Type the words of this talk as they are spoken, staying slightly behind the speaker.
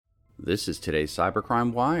This is today's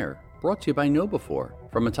Cybercrime Wire, brought to you by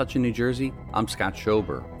KnowBe4. From Metuchen, New Jersey, I'm Scott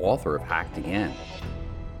Schober, author of Hacked Again.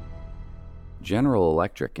 General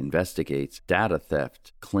Electric investigates data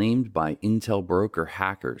theft claimed by IntelBroker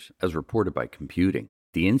hackers, as reported by Computing.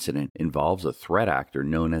 The incident involves a threat actor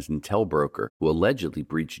known as IntelBroker, who allegedly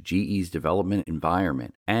breached GE's development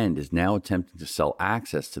environment and is now attempting to sell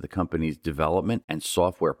access to the company's development and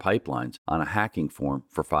software pipelines on a hacking form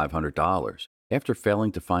for $500. After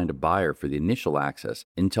failing to find a buyer for the initial access,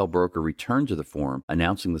 IntelBroker returned to the forum,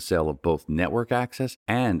 announcing the sale of both network access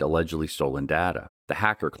and allegedly stolen data. The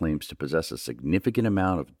hacker claims to possess a significant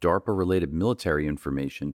amount of DARPA-related military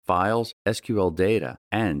information, files, SQL data,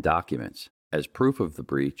 and documents. As proof of the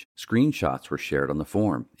breach, screenshots were shared on the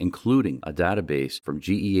forum, including a database from GE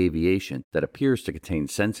Aviation that appears to contain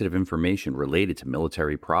sensitive information related to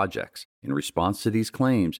military projects. In response to these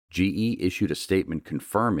claims, GE issued a statement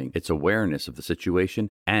confirming its awareness of the situation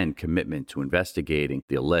and commitment to investigating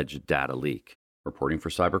the alleged data leak. Reporting for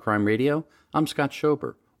Cybercrime Radio, I'm Scott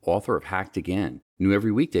Schober, author of Hacked Again. New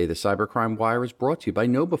every weekday, the Cybercrime Wire is brought to you by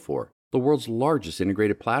KnowBe4, the world's largest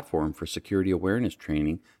integrated platform for security awareness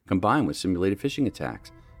training combined with simulated phishing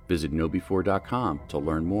attacks. Visit knowbe4.com to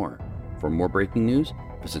learn more. For more breaking news,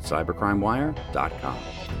 visit cybercrimewire.com.